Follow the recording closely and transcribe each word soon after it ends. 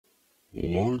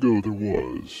Long ago there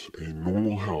was a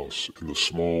normal house in the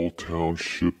small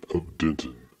township of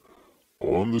Denton.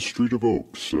 On the Street of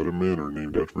Oaks sat a manor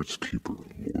named after its keeper,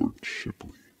 Lord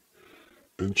Shiply.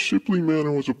 And Shiply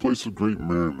Manor was a place of great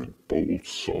merriment, bold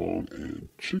song, and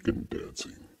chicken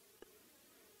dancing.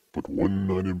 But one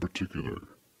night in particular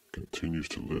continues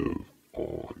to live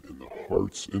on in the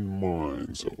hearts and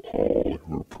minds of all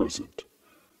who are present.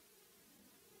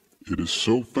 It is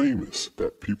so famous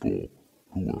that people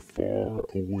who were far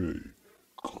away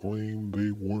claim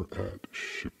they were at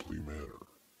Shiply Manor.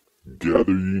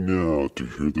 Gather ye now to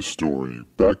hear the story.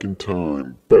 Back in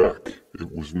time, back.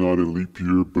 It was not a leap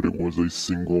year, but it was a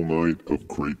single night of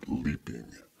great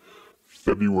leaping.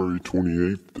 February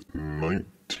 28th,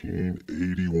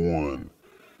 1981.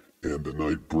 And the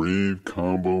night brave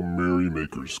combo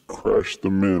merrymakers crashed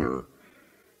the manor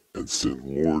and sent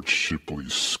Lord Shiply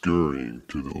scurrying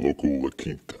to the local La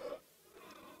Quinta.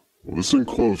 Listen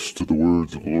close to the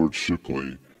words of Lord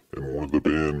Shiply and one of the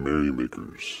band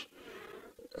merrymakers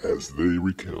as they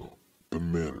recount the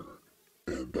manor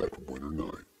and that winter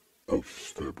night of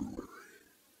February.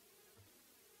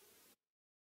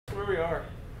 Where we are?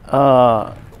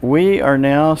 We are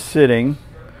now sitting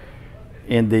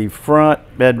in the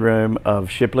front bedroom of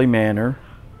Shiply Manor.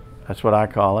 That's what I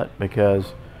call it,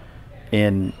 because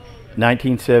in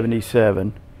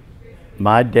 1977,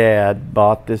 my dad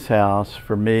bought this house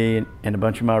for me and a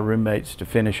bunch of my roommates to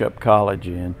finish up college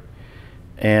in.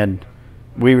 And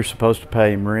we were supposed to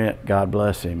pay him rent, God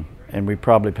bless him. And we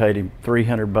probably paid him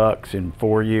 $300 in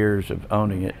 4 years of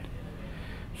owning it.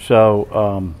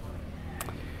 So,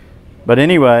 but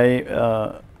anyway,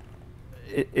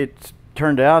 it's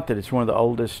turned out that it's one of the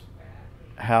oldest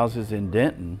houses in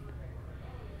Denton.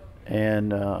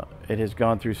 And it has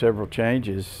gone through several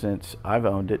changes since I've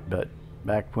owned it, but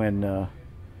back when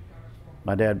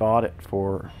my dad bought it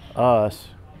for us,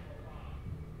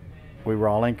 we were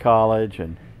all in college,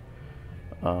 and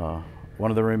one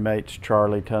of the roommates,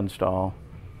 Charlie Tunstall,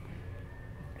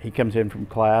 he comes in from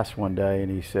class one day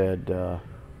and he said,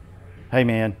 hey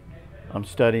man, I'm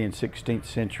studying 16th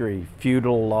century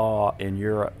feudal law in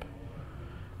Europe,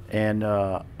 and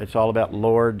it's all about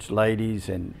lords, ladies,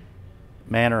 and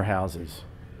manor houses.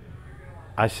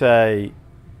 I say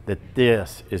that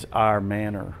this is our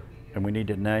manor and we need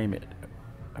to name it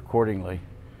accordingly.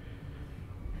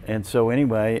 And so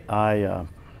anyway, Carl.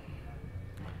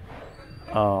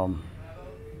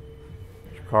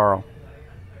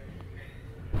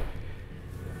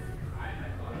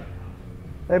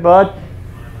 Hey, bud.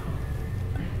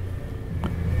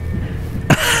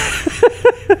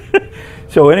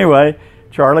 So anyway,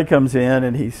 Charlie comes in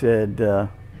and he said,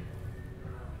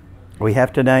 we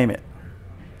have to name it.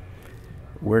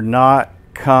 We're not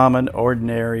common,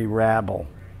 ordinary rabble.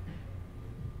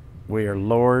 We are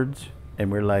lords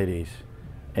and we're ladies.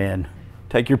 And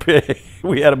take your pick.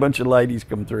 We had a bunch of ladies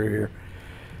come through here.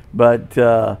 But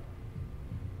I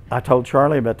told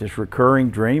Charlie about this recurring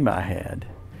dream I had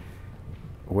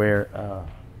where,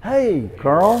 hey,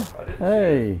 Carl.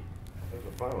 Hey.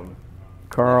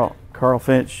 Carl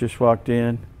Finch just walked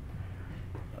in.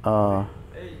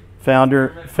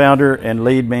 Founder and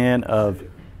lead man of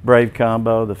Brave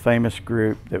Combo, the famous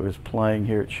group that was playing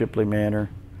here at Shiply Manor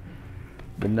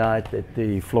the night that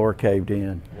the floor caved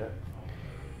in. Yeah.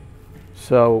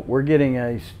 So we're getting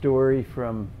a story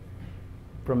from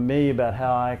me about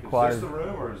how I acquired. Is this the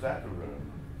room or is that the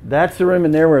room? That's the room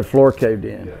in there where the floor caved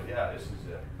in. Yeah, this is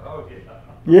it. Oh,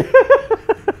 yeah.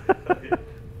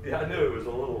 Yeah, I knew it was a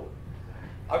little.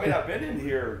 I mean, I've been in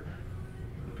here.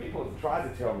 People have tried to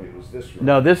tell me it was this room.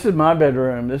 No, this is my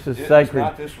bedroom. This is sacred.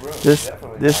 Not this room.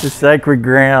 This is sacred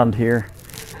ground here.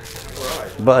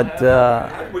 Right. But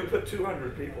we put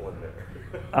 200 people in there.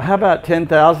 How about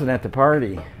 10,000 at the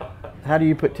party? How do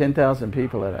you put 10,000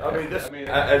 people at it? I mean,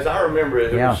 as I remember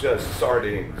it, it was just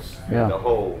sardines in the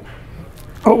whole.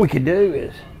 What we could do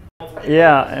is,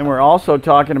 and we're also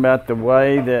talking about the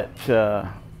way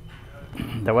that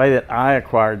I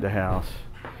acquired the house.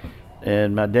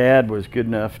 And my dad was good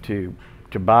enough to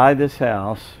buy this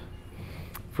house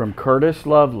from Curtis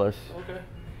Lovelace. Okay.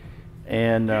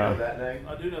 And do you know that name?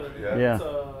 I do know that name. Yeah. It's,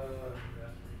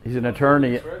 he's an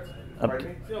attorney.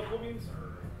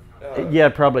 Yeah,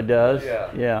 probably does.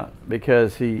 Yeah,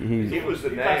 because he was the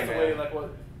he name. passed away like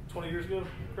what, 20 years ago?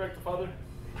 Correct, the father?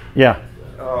 Yeah.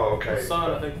 Oh, okay. The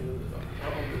son, I think.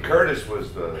 Curtis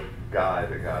was the guy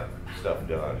that got stuff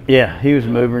done. Yeah, he was a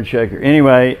mover and shaker.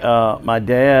 Anyway, my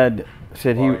dad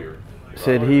said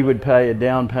he would pay a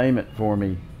down payment for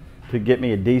me to get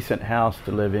me a decent house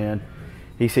to live in.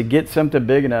 He said, get something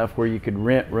big enough where you could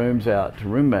rent rooms out to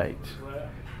roommates.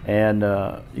 And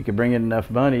you could bring in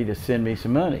enough money to send me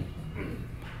some money.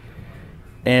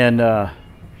 And I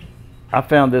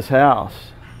found this house,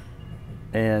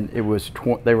 and it was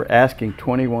they were asking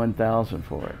 $21,000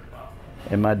 for it.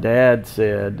 And my dad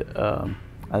said,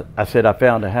 I said I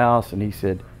found a house, and he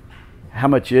said, how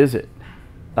much is it?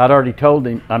 I'd already told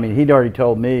him. I mean, he'd already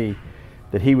told me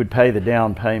that he would pay the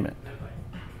down payment.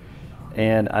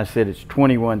 And I said it's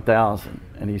 $21,000,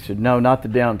 and he said no, not the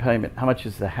down payment. How much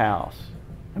is the house?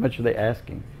 How much are they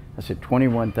asking? I said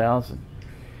 $21,000.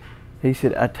 He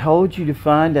said, I told you to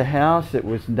find a house that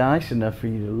was nice enough for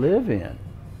you to live in.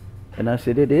 And I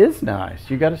said, it is nice.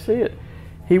 You got to see it.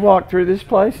 He walked through this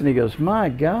place and he goes, my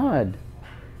God,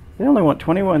 they only want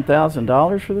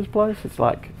 $21,000 for this place? It's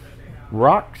like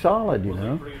rock solid, you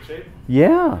know. Pretty good shape?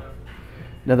 Yeah.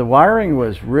 Now the wiring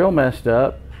was real messed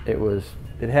up. It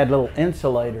had little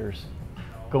insulators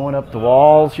going up the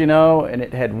walls, you know, and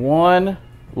it had one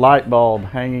light bulb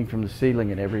hanging from the ceiling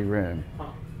in every room.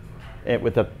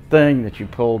 With a thing that you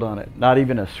pulled on it, not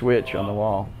even a switch on the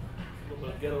wall. A little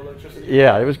bit of ghetto electricity?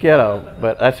 Yeah, it was ghetto,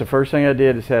 but that's the first thing I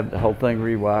did is have the whole thing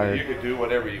rewired. You could do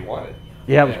whatever you wanted.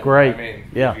 Yeah, it was great. I mean,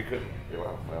 yeah. you couldn't.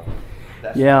 Well,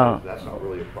 that's Yeah. that's not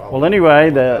really a problem. Well, anyway,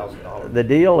 $1,000. the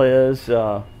deal is,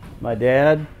 my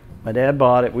dad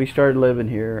bought it. We started living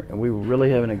here, and we were really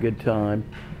having a good time.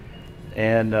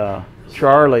 And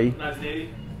Charlie,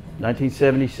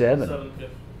 1977.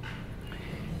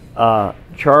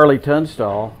 Charlie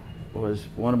Tunstall was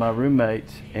one of my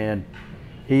roommates, and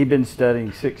he'd been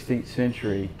studying 16th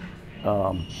century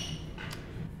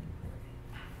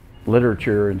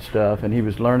literature and stuff, and he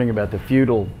was learning about the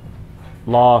feudal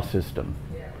law system.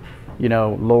 You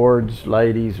know, lords,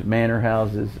 ladies, manor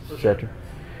houses, etc.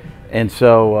 And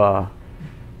so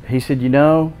he said, you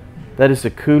know, that is the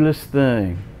coolest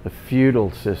thing, the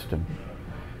feudal system.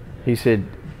 He said,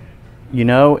 you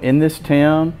know, in this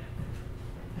town,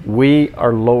 we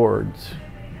are lords.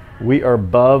 We are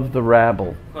above the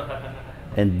rabble.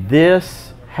 And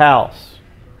this house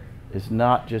is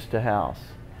not just a house.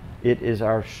 It is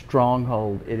our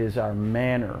stronghold. It is our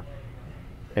manor.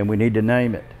 And we need to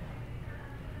name it.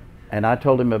 And I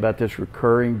told him about this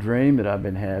recurring dream that I've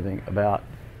been having about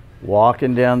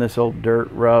walking down this old dirt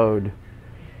road,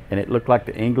 and it looked like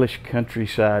the English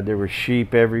countryside. There were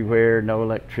sheep everywhere, no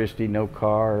electricity, no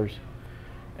cars.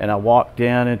 And I walked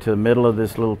down into the middle of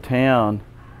this little town,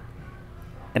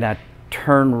 and I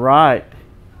turned right.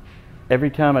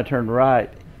 Every time I turned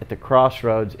right at the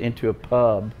crossroads into a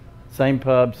pub, same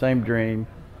dream.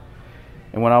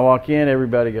 And when I walk in,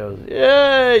 everybody goes,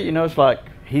 yay! You know, it's like,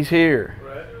 he's here.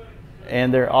 Right.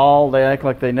 And they act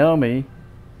like they know me.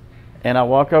 And I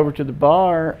walk over to the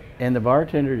bar, and the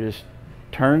bartender just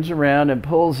turns around and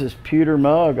pulls this pewter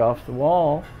mug off the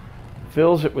wall,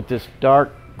 fills it with this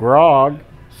dark grog,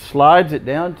 slides it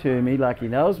down to me like he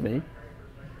knows me.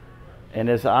 And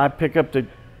as I pick up the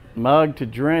mug to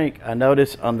drink, I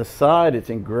notice on the side it's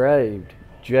engraved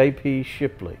J.P.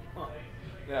 Shiply.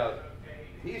 Now,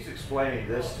 he's explaining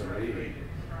this to me.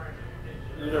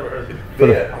 You never heard it?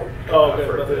 Yeah. Oh, I've okay.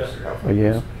 heard this. Oh,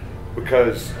 yeah?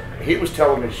 Because he was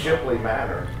telling me Shiply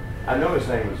Manor. I know his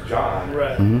name was John.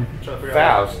 Right. Mhm. Trying to figure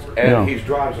out. Foust, and Yeah. he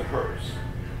drives a hearse.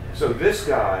 So this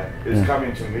guy is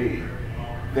coming to me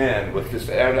then with this.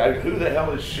 Who the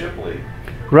hell is Shiply?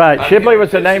 Right, I Shiply mean,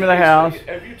 was the name of the house.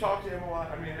 Have you talked to him a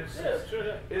lot? I mean, Yeah, sure,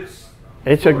 yeah.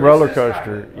 It's a who is roller this guy?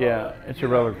 coaster. Yeah, it's a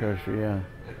roller coaster, yeah.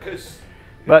 Because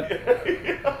But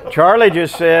Charlie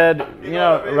just said, you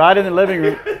know, right in the living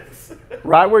room,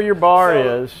 right where your bar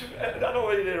is. I don't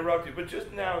want to interrupt you, but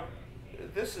just now,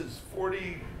 this is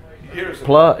 40 years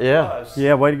Plus, yeah, plus,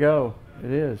 yeah, way to go.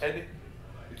 It is. and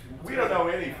we don't know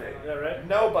anything. Yeah, right.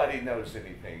 Nobody knows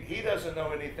anything. He doesn't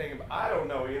know anything. I don't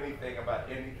know anything about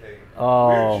anything.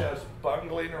 Oh. We're just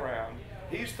bungling around.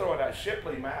 He's throwing out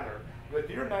Shiply Manor, but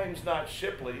your name's not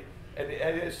Shiply, and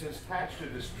it's attached to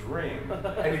this dream,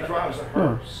 and he drives a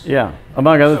hearse. Yeah,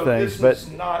 among other So things. this But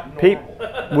is not pe-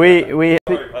 normal. we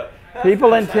Sorry, but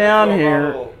people in that's how town I feel here,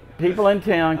 about little- people in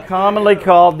town commonly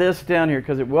called this down here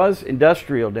because it was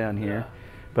industrial down here,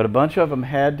 but a bunch of them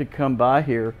had to come by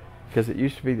here because it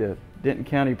used to be the Denton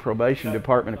County Probation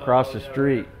Department across the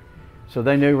street, so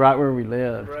they knew right where we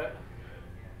lived.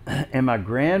 Right. And my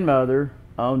grandmother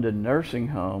owned a nursing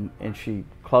home, and she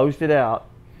closed it out.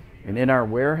 And in our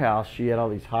warehouse, she had all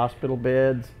these hospital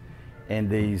beds and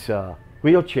these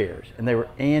wheelchairs, and they were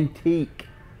antique.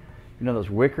 You know those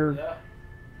wicker Yeah.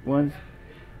 ones?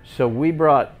 So we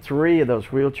brought 3 of those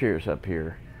wheelchairs up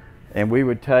here, and we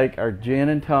would take our gin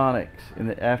and tonics in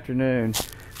the afternoon.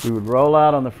 We would roll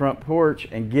out on the front porch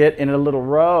and get in a little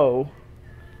row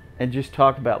and just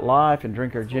talk about life and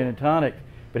drink our gin and tonic.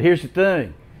 But here's the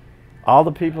thing. All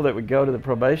the people that would go to the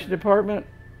probation department,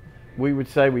 we would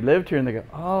say we lived here, and they go,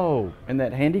 "Oh, in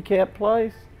that handicap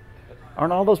place?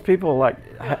 Aren't all those people like?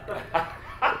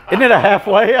 Isn't it a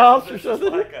halfway house or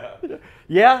something?" Like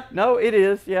Yeah, no, it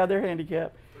is. Yeah, they're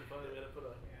handicapped. Pretty funny they had to put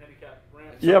a handicap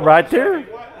ramp. Yeah, right there.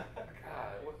 God,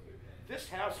 this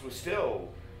house was still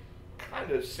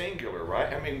kind of singular,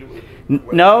 right? I mean,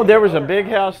 No, there was a big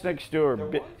house next door, There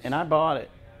was? and I bought it.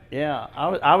 Yeah,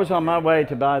 I was on my way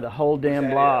to buy the whole damn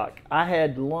that block. I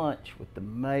had lunch with the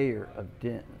mayor of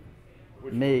Denton.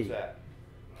 Which Me. one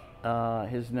was that?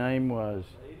 His name was,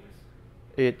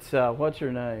 it's, what's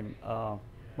her name?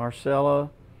 Marcella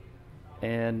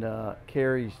and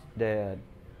Carrie's dad.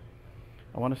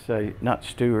 I want to say, not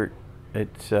Stewart,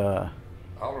 it's, I'll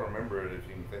remember it if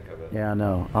you can think of it. yeah, I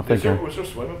know. I'll think Was there a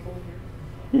swimming pool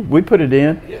here? we put it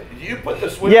in. Yeah, you put the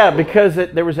swimming Yeah, pool. because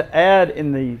there was an ad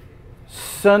in the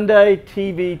Sunday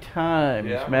TV Times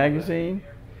Yeah, I remember magazine,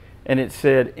 and it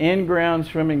said in-ground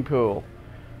swimming pool,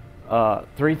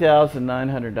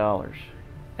 $3,900.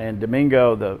 And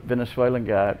Domingo, the Venezuelan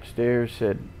guy upstairs,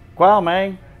 said, "Wow,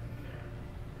 man,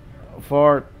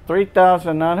 for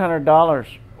 $3,900,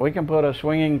 we can put a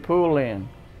swinging pool in."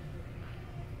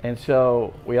 And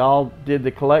so we all did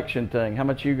the collection thing. How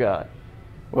much you got?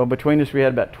 Well, between us, we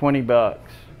had about $20.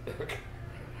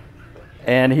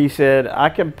 And he said, "I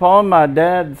can pawn my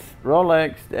dad's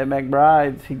Rolex at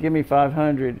McBride's. He give me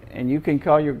 $500, and you can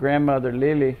call your grandmother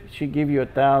Lily. She give you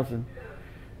 $1,000.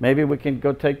 Maybe we can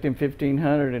go take them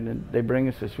 $1,500, and then they bring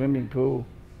us a swimming pool."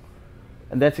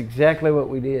 And that's exactly what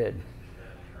we did.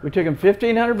 We took them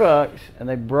 $1,500, and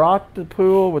they brought the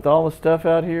pool with all the stuff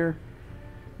out here,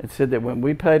 and said that when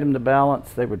we paid them the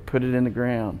balance, they would put it in the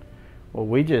ground. Well,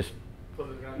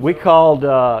 we called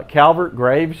Calvert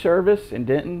Grave Service in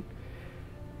Denton,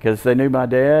 because they knew my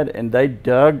dad, and they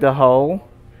dug the hole,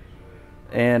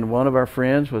 and one of our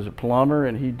friends was a plumber,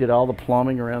 and he did all the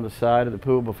plumbing around the side of the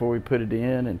pool before we put it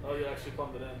in. And Oh, you actually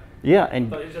plumbed it in. yeah, I and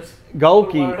thought you just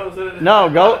Golke, put a wire hose in it.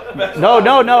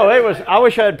 no, it was, I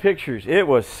wish I had pictures. It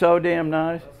was so damn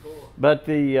nice. That's cool. But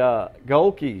the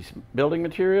Golke's building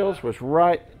materials was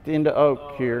right into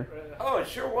Oak here. Right. Oh, it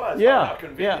sure was. Oh, Yeah, how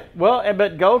convenient. yeah. Well,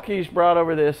 but Golke's brought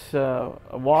over this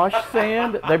wash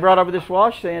sand. They brought over this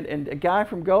wash sand, and a guy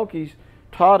from Golke's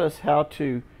taught us how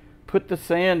to put the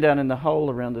sand down in the hole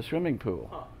around the swimming pool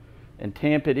Huh. and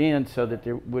tamp it in so that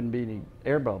there wouldn't be any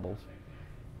air bubbles.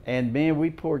 And man, we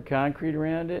poured concrete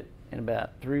around it, and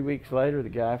about 3 weeks later, the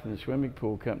guy from the swimming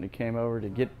pool company came over to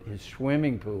get his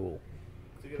swimming pool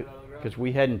To get it out of the ground. because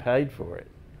we hadn't paid for it.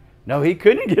 No, he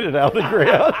couldn't get it out of the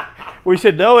ground. We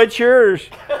said, "No, it's yours.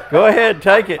 Go ahead,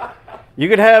 take it. You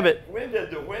can have it." When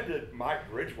did Mike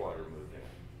Bridgewater move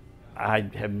in? I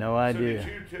have no So idea. did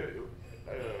you too?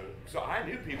 So I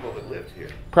knew people that lived here.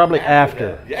 Probably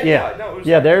after. that. Yeah, no, it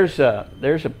was after.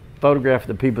 There's a photograph of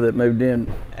the people that moved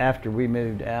in after we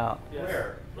moved out. Yes.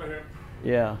 Where? Right here.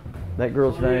 Yeah, that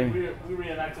girl's We name.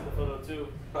 reenacted the photo too.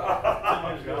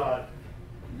 Oh God.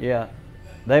 Yeah,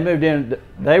 they moved in.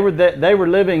 They were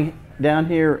living down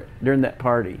here during that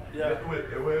party. Yeah. It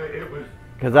was.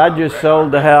 Because I just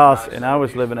sold the house and I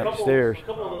was living upstairs. A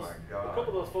couple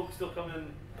of those folks still come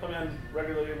in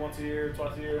regularly once a year,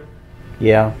 twice a year.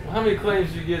 Yeah. Well, how many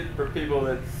claims did you get for people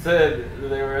that said that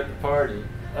they were at the party?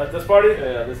 At this party?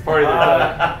 Yeah, this party.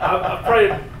 That I've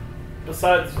probably,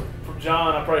 besides from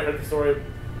John, I've probably heard the story.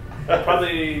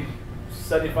 Probably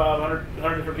 100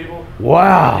 different people.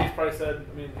 Wow. He's probably said,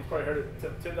 he's probably heard it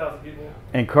 10,000 people.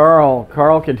 And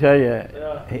Carl can tell you,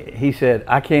 Yeah. he said,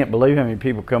 "I can't believe how many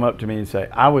people come up to me and say,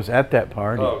 I was at that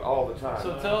party." Oh, all the time.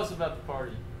 so tell us about the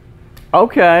party.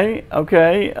 Okay.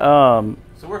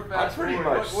 So we're I fast pretty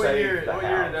forward. much What year? saved the What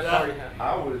year did that house. party happen?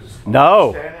 I was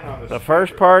No. standing on The street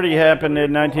first with- party happened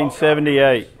in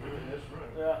 1978.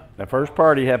 Yeah. The first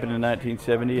party happened in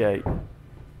 1978.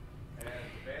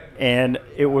 And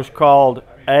it was called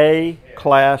a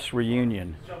class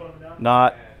reunion,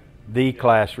 not the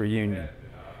class reunion.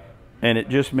 And it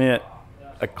just meant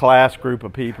a class group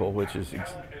of people, which is,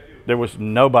 there was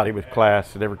nobody with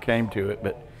class that ever came to it.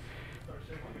 But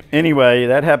anyway,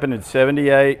 that happened in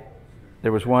 78.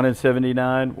 There was one in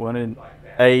 79, one in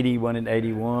 80, one in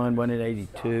 81, one in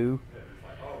 82.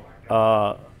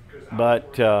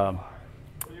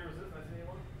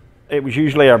 It was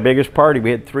usually our biggest party.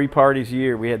 We had 3 parties a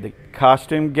year. We had the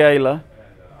costume gala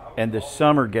and the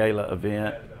summer gala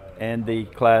event and the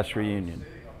class reunion.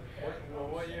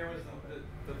 What year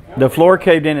was The floor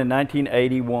caved in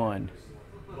 1981.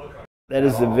 That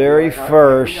is the very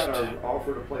first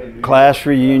class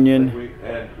reunion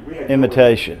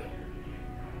invitation.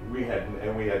 We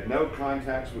had no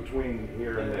contacts between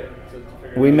here and there.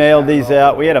 We mailed these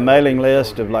out. We had a mailing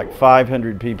list of like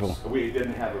 500 people. We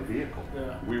didn't have a vehicle.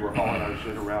 Yeah. We were hauling our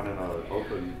shit around in an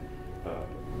open.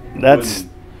 That's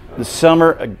the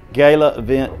summer gala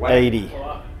event wagon. 80.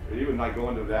 Even like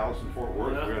going to Dallas and Fort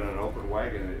Worth, we were in an open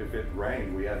wagon. If it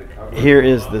rained, we had to cover. Here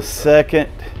is the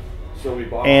second so we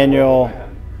bought annual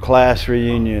class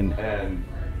reunion. And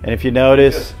if you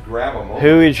notice,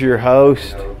 who is your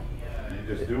host?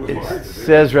 It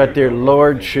says right there,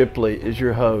 Lord Shiply is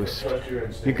your host.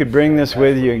 You could bring this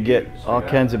with you and get all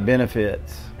kinds of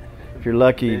benefits. If you're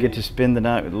lucky, you get to spend the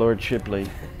night with Lord Shiply.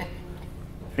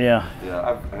 Yeah.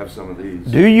 Yeah, I have some of these.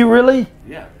 Do you really?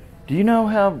 Yeah. Do you know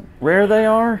how rare they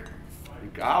are?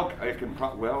 I can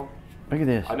well. Look at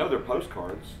this. I know they're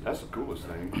postcards. That's the coolest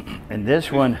thing. And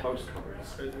this one.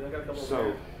 Postcards.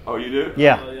 So, oh, you do?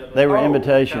 Yeah, they were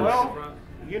invitations. Well,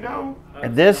 you know.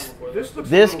 And this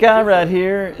guy right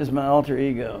here is my alter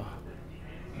ego.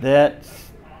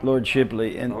 That's Lord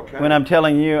Shiply. And when I'm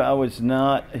telling you I was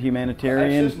not a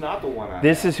humanitarian, That's just not the one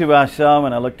this is who I saw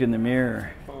when I looked in the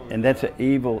mirror. And that's an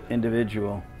evil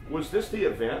individual. Was this the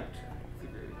event?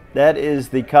 That is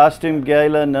the costume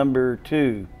gala number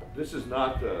 2. This is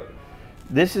not the.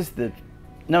 This is the.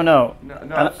 No,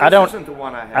 I don't. Isn't the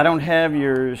one I have. I don't have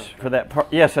yours for that part.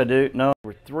 Yes, I do. No,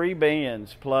 there were 3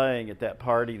 bands playing at that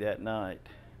party that night.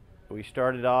 We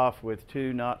started off with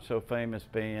 2 not so famous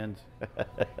bands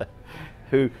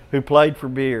who played for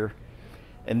beer,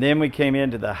 and then we came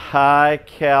into the high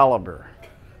caliber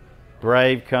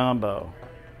Brave combo.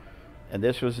 And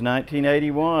this was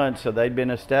 1981, so they'd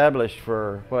been established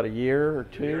for, what, a year or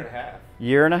 2? Year and a half.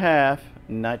 Year and a half,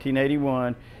 in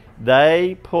 1981.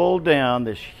 They pulled down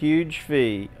this huge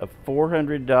fee of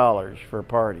 $400 for a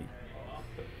party.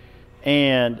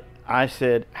 And I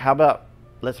said, how about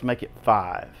let's make it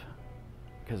 5?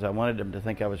 Because I wanted them to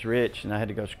think I was rich, and I had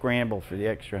to go scramble for the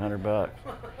extra $100.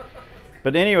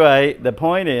 But anyway, the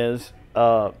point is,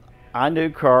 I knew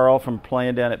Carl from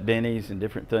playing down at Benny's and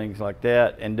different things like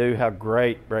that, and knew how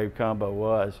great Brave Combo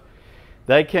was.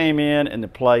 They came in and the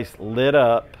place lit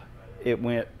up. It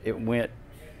went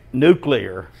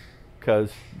nuclear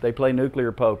because they play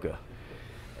nuclear polka.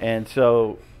 And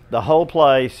so the whole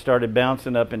place started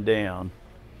bouncing up and down,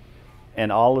 and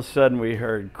all of a sudden we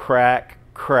heard crack,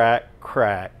 crack,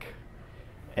 crack.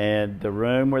 And the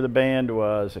room where the band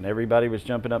was and everybody was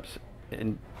jumping up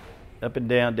and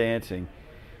down dancing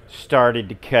started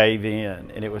to cave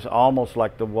in, and it was almost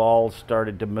like the walls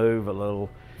started to move a little.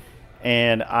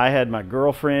 And I had my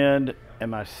girlfriend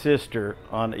and my sister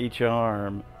on each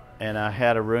arm, and I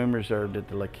had a room reserved at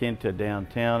the La Quinta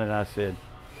downtown, and I said,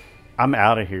 I'm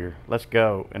out of here, let's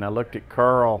go. And I looked at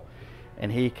Carl,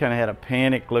 and he kind of had a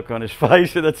panic look on his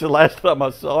face, and that's the last time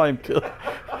I saw him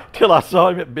till I saw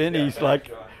him at Benny's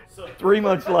like 3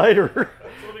 months later.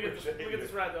 So let me get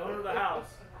this right. The owner of the house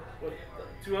with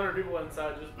 200 people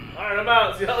inside just, all right, I'm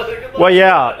out. See how good luck. Well,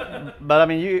 yeah, but I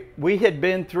mean, we had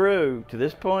been through, to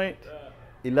this point,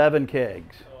 11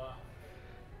 kegs. Oh, wow.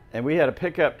 And we had a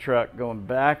pickup truck going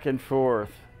back and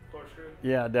forth. Corkscrew?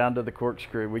 Yeah, down to the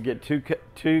Corkscrew. We get two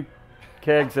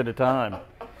kegs at a time.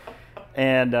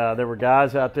 And there were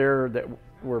guys out there that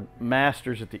were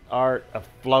masters at the art of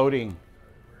floating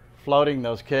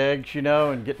those kegs, you know,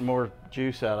 and getting more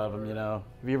juice out of them, you know.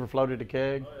 Have you ever floated a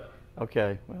keg? Oh, yeah.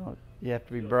 Okay, well, you have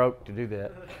to be broke to do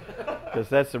that, because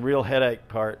that's the real headache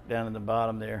part down in the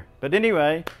bottom there. But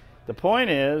anyway, the point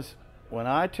is, when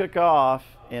I took off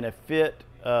in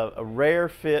a rare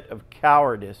fit of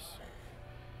cowardice,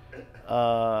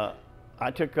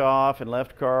 I took off and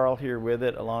left Carl here with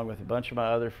it, along with a bunch of my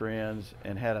other friends,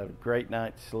 and had a great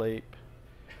night's sleep.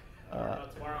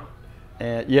 Tomorrow.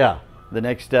 And yeah, the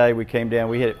next day we came down.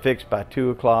 We had it fixed by 2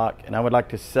 o'clock, and I would like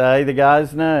to say the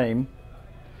guy's name.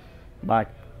 My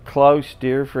close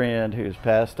dear friend who's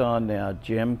passed on now,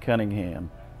 Jim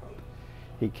Cunningham.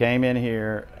 He came in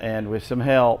here, and with some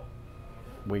help,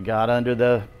 we got under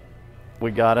the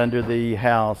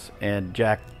house and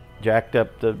jacked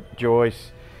up the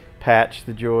joists, patched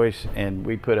the joists, and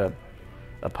we put a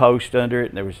post under it,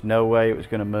 and there was no way it was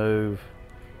going to move.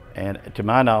 And to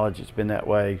my knowledge, it's been that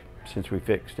way since we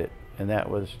fixed it, and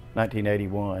that was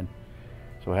 1981.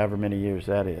 So however many years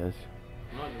that is.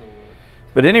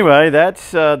 But anyway,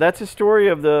 that's a story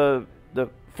of the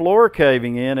floor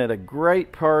caving in at a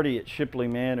great party at Shiply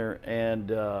Manor,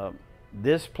 and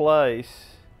this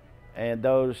place and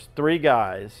those 3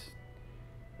 guys.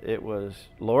 It was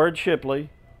Lord Shiply,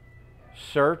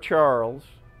 Sir Charles,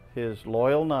 his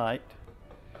loyal knight,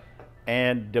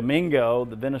 and Domingo,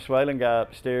 the Venezuelan guy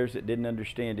upstairs that didn't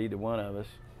understand either one of us.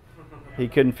 He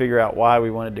couldn't figure out why we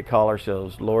wanted to call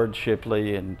ourselves Lord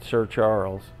Shiply and Sir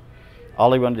Charles.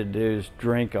 All he wanted to do is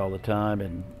drink all the time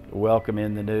and welcome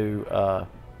in the new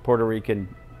Puerto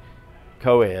Rican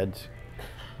co-eds.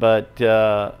 but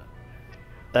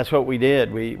that's what we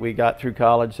did. We got through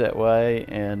college that way,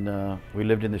 and we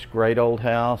lived in this great old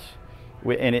house.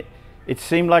 And it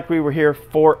seemed like we were here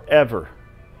forever,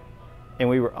 and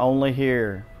we were only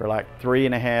here for like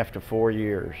 3.5 to 4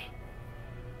 years.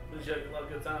 Did you have a lot of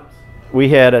good times? We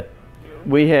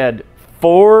had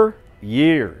 4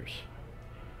 years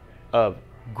of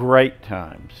great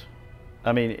times.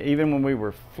 I mean, even when we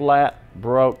were flat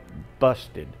broke,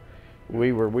 busted,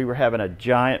 we were having a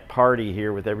giant party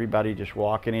here with everybody just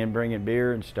walking in, bringing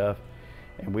beer and stuff,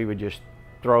 and we would just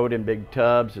throw it in big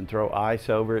tubs and throw ice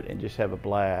over it and just have a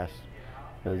blast.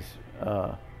 Because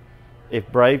if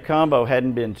Brave Combo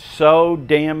hadn't been so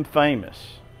damn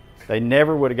famous, they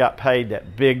never would have got paid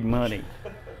that big money.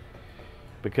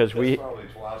 Because That's probably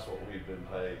twice what we've been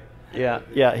paid.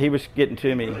 Yeah, he was getting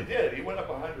to me. He really did. He went up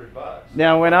 $100.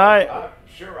 Now, when I'm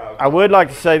sure I would like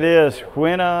to say this,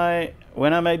 when I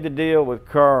made the deal with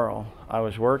Carl, I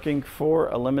was working for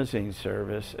a limousine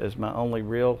service as my only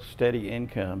real steady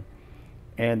income,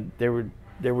 and there would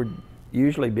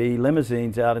usually be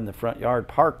limousines out in the front yard,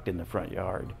 parked in the front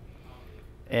yard.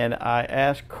 And I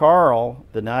asked Carl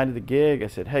the night of the gig, I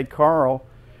said, "Hey Carl,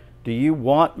 do you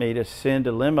want me to send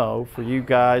a limo for you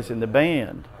guys in the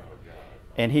band?"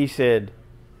 And he said,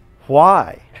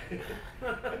 "Why?"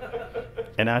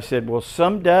 And I said, "Well,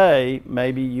 someday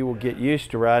maybe you will get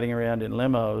used to riding around in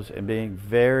limos and being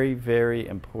very, very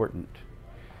important.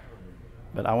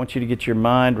 But I want you to get your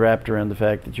mind wrapped around the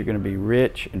fact that you're going to be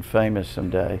rich and famous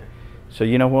someday." So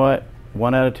you know what?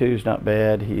 1 out of 2 is not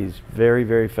bad. He's very,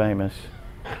 very famous.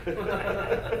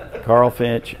 Carl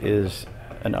Finch is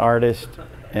an artist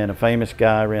and a famous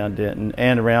guy around Denton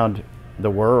and around the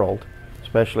world,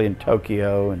 especially in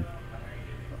Tokyo and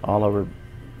all over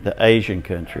the Asian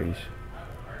countries.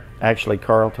 Actually,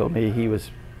 Carl told me he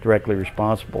was directly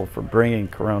responsible for bringing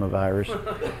coronavirus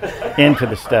into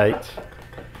the States.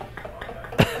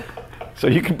 So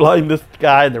you can blame this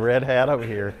guy in the red hat over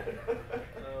here.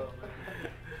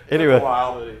 Anyway,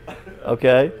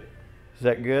 okay, is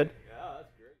that good? Yeah,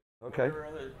 that's great. Okay.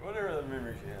 Whatever other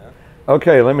memories you have.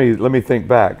 Okay, let me think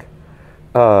back.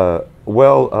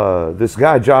 This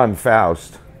guy John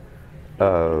Foust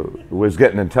was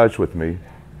getting in touch with me,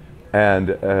 and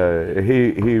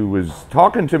he was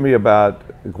talking to me about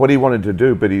what he wanted to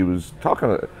do, but he was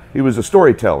a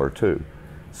storyteller too,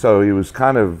 so he was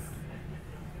kind of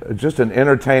just an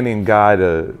entertaining guy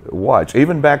to watch.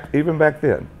 Even back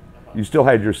then, you still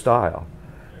had your style,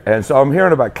 and so I'm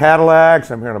hearing about Cadillacs,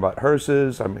 I'm hearing about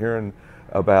hearses, I'm hearing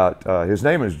about his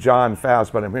name is John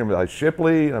Foust, but I'm hearing about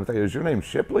Shiply, and I'm thinking, is your name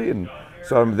Shiply? And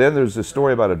so then there's this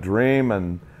story about a dream,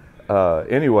 and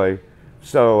anyway,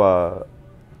 so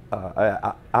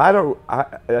I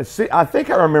think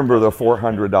I remember the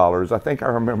 $400. I think I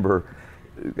remember.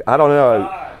 I don't know.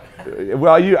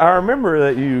 Well, I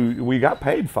remember that we got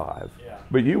paid $5,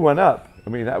 but you went up. I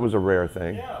mean, that was a rare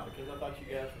thing. Yeah, because I thought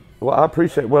you guys. Well, I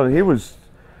appreciate. Well, he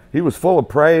was full of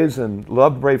praise and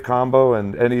loved Brave Combo,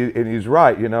 and he's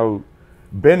right. You know,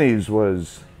 Benny's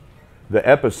was the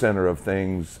epicenter of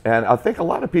things, and I think a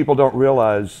lot of people don't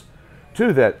realize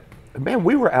too that, man,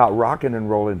 we were out rocking and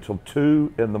rolling until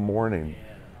 2 in the morning,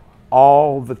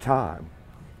 all the time.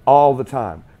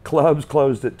 Clubs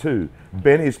closed at 2.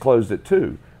 Benny's closed at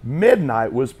 2.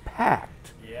 Midnight was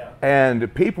packed,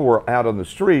 and people were out on the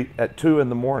street at 2 in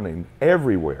the morning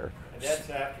everywhere. And that's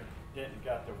after Denton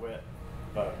got the wet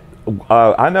boat.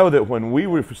 I know that when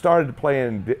we started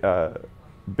playing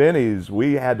Benny's,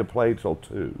 we had to play till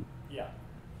 2. Yeah.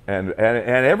 And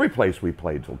every place we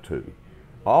played till 2.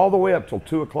 All the way up till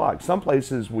 2 o'clock. Some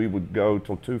places we would go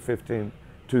till 2:15,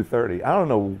 2:30. I don't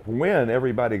know when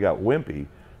everybody got wimpy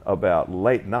about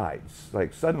late nights.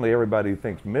 Like suddenly everybody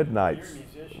thinks midnight's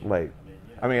late.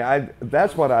 I mean,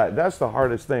 that's the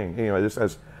hardest thing. Anyway, this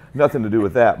has nothing to do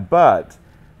with that. But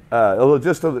so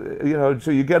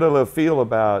you get a little feel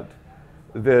about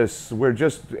this.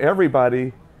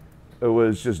 Everybody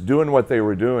was just doing what they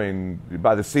were doing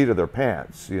by the seat of their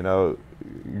pants. You know,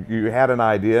 you had an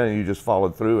idea and you just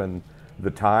followed through, and the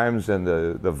times and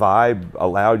the vibe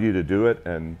allowed you to do it,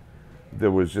 and there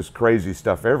was just crazy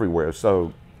stuff everywhere.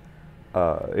 So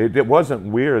it wasn't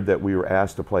weird that we were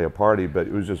asked to play a party, but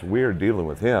it was just weird dealing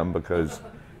with him because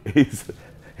it's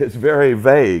very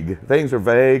vague. Things are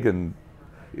vague and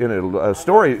in a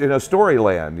story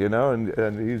land, you know,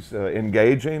 and he's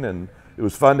engaging, and it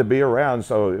was fun to be around.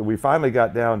 So we finally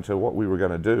got down to what we were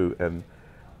going to do, and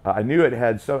I knew it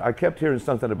had I kept hearing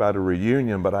something about a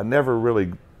reunion, but I never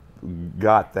really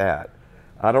got that.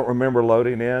 I don't remember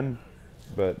loading in,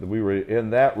 but we were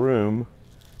in that room,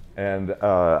 and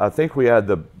I think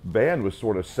the band was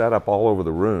sort of set up all over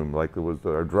the room. Like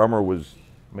our drummer was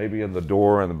maybe in the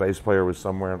door, and the bass player was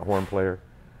somewhere, and the horn player.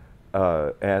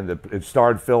 And it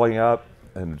started filling up,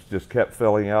 and it just kept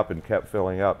filling up and kept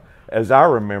filling up. As I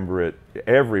remember it,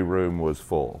 every room was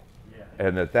full. Yeah.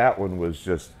 And that one was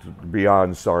just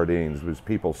beyond sardines. It was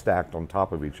people stacked on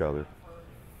top of each other.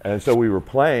 And so we were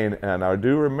playing, and I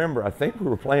do remember, I think we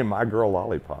were playing My Girl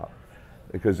Lollipop,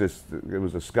 because it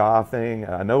was a ska thing.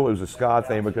 I know it was a ska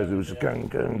thing because it was gung,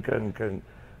 gung, gung, gung.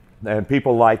 And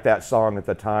people liked that song at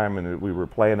the time, and we were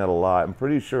playing it a lot. I'm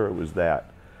pretty sure it was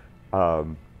that.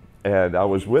 And I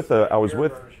was with version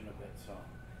of that song.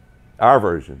 Our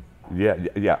version. Yeah,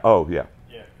 yeah. Oh, yeah.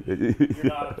 Yeah. You're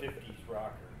not a 50s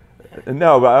rocker.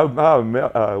 No,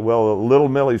 but well, Little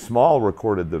Millie Small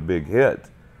recorded the big hit.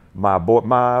 My boy,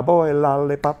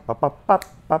 lollipop, pop, pop, pop,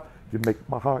 pop, you make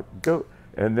my heart go.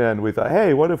 And then we thought,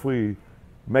 hey, what if we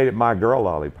made it My Girl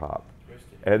Lollipop?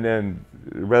 And then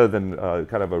rather than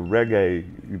kind of a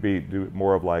reggae beat, do it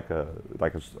more of like a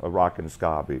rock and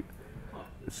ska beat.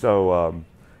 So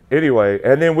anyway,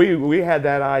 and then we had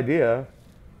that idea,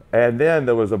 and then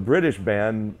there was a British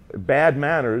band, Bad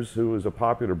Manners, who was a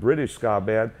popular British ska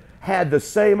band, had the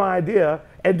same idea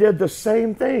and did the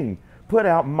same thing. Put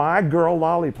out My Girl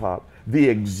Lollipop the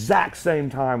exact same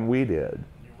time we did.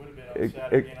 You would have been on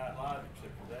Saturday Night Live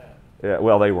except for that. Yeah,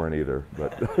 well, they weren't either,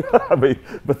 but I mean,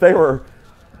 but they were,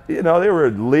 you know, they were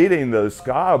leading the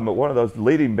ska, one of those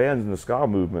leading bands in the ska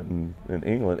movement in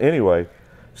England. Anyway,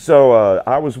 so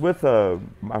I was with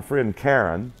my friend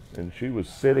Karen, and she was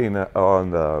sitting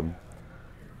on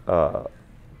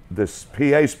this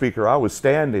PA speaker I was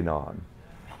standing on,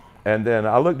 and then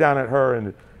I looked down at her,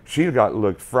 and she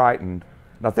looked frightened.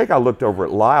 And I think I looked over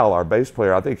at Lyle, our bass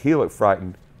player. I think he looked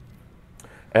frightened.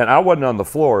 And I wasn't on the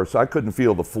floor, so I couldn't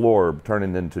feel the floor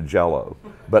turning into jello.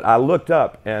 But I looked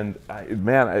up, and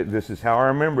this is how I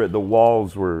remember it. The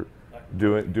walls were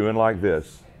doing like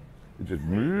this. Just,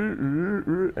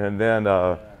 and then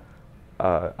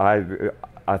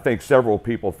I think several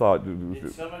people thought.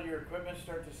 Did some of your equipment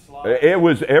start to slide?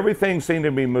 Everything seemed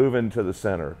to be moving to the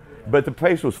center. But the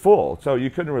place was full, so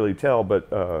you couldn't really tell.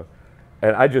 But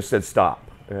and I just said stop,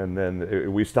 and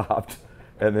then we stopped,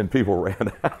 and then people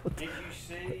ran out. Did you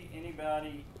see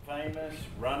anybody famous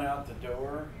run out the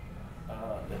door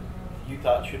that you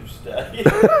thought should have stayed?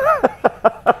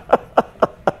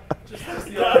 Just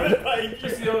the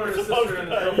owner and sister in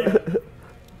the film.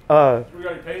 Were you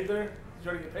already paid there? Did you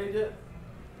already get paid yet?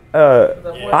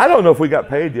 I don't know if we got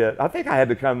paid yet. I think I had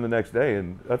to come the next day,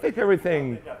 and I think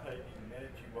everything. I think I paid you the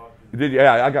minute you walked in. Did you?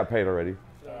 Yeah, I got paid already.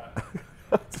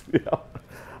 Yeah.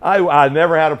 I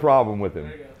never had a problem with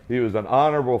him. He was an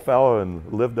honorable fellow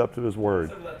and lived up to his word.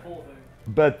 Except for that pool thing.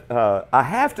 But I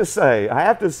have to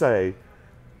say,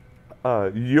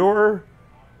 your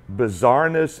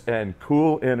bizarreness and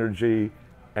cool energy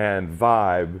and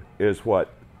vibe is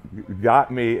what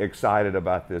got me excited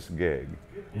about this gig.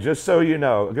 Just so you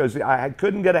know, because I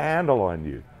couldn't get a handle on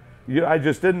you. I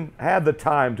just didn't have the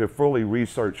time to fully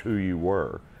research who you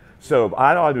were. So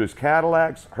I know I do is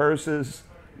Cadillacs, hearses.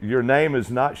 Your name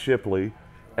is not Shiply,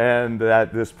 and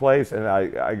that this place, and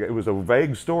it was a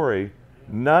vague story.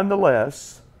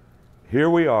 Nonetheless, here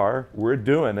we are. We're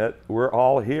doing it. We're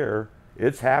all here.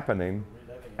 It's happening,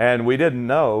 and we didn't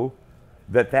know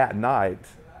that night.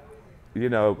 You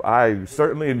know, I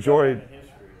certainly enjoyed.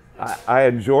 I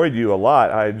enjoyed you a lot.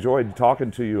 I enjoyed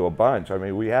talking to you a bunch. I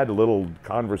mean, we had little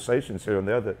conversations here and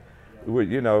there that,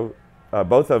 you know,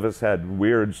 both of us had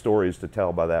weird stories to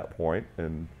tell by that point,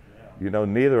 and you know,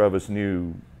 neither of us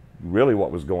knew really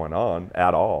what was going on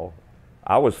at all.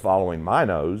 I was following my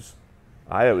nose.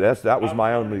 That was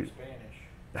my only.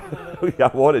 Yeah,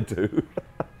 I wanted to.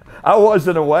 I was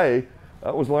in a way.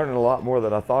 I was learning a lot more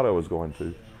than I thought I was going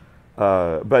to.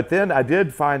 But then I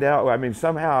did find out. I mean,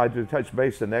 somehow I did touch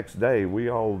base the next day.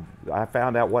 I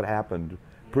found out what happened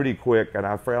pretty quick, and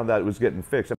I found out it was getting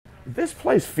fixed. This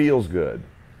place feels good.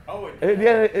 Oh, it did.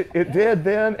 Yeah, it did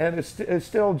then, and it's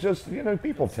still just, you know,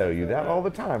 people tell you that all the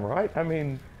time, right? I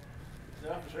mean,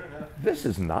 Yeah, for sure, yeah. this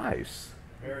is nice.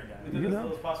 Very nice. We did as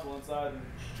little as possible inside and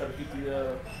try to keep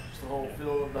just the whole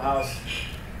feel of the house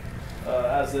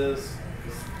as is.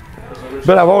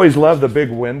 But I've always loved the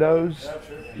big windows. Yeah,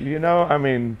 sure. You know, I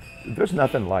mean, there's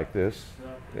nothing like this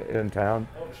in town.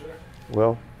 Oh, for sure.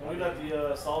 Well, We met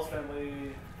the Saul's family.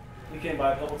 He came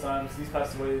by a couple times. He's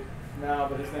passed away now,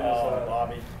 but his name is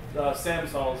Bobby. Sam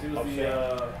Sauls. He was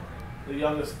the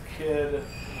youngest kid.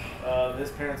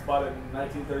 His parents bought it in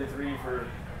 1933 for,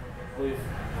 I believe,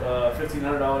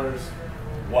 $1,500.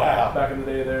 Wow. Back in the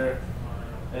day there,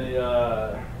 and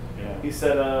he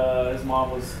said his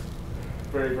mom was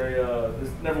very,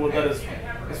 never would let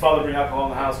his father bring alcohol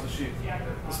in the house because she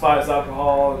despised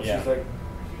alcohol, and she's like,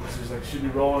 It's just like should be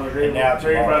rolling or grave now it's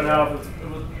a bar. right now. If it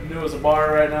was new as a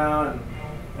bar right now, and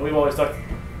we've always talked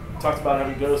about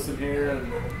having ghosts in here,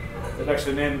 and they've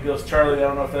actually named the ghost Charlie.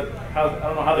 I don't know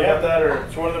how they got that, or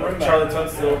it's one of the roommates. Charlie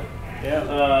Tunstall.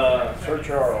 Yeah. Sir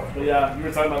Charles. But yeah, you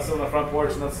were talking about sitting on the front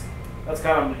porch, and that's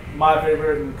kind of my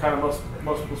favorite and kind of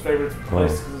most people's favorite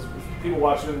place because it's people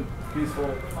watching,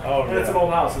 peaceful. Oh, and it's an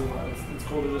old house. It's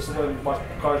cool to just sit there and watch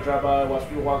cars drive by, watch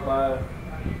people walk by,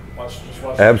 watch.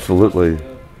 Absolutely.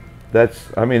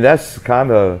 That's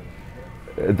kind of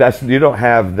you don't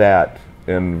have that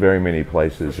in very many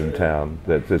places in town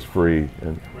that's free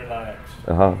and Relax.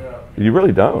 Yeah. You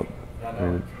really don't. I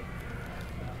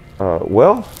know.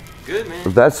 Well, Good,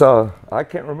 man. that's I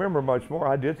can't remember much more.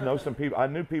 I did know some people. I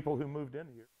knew people who moved in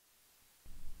here.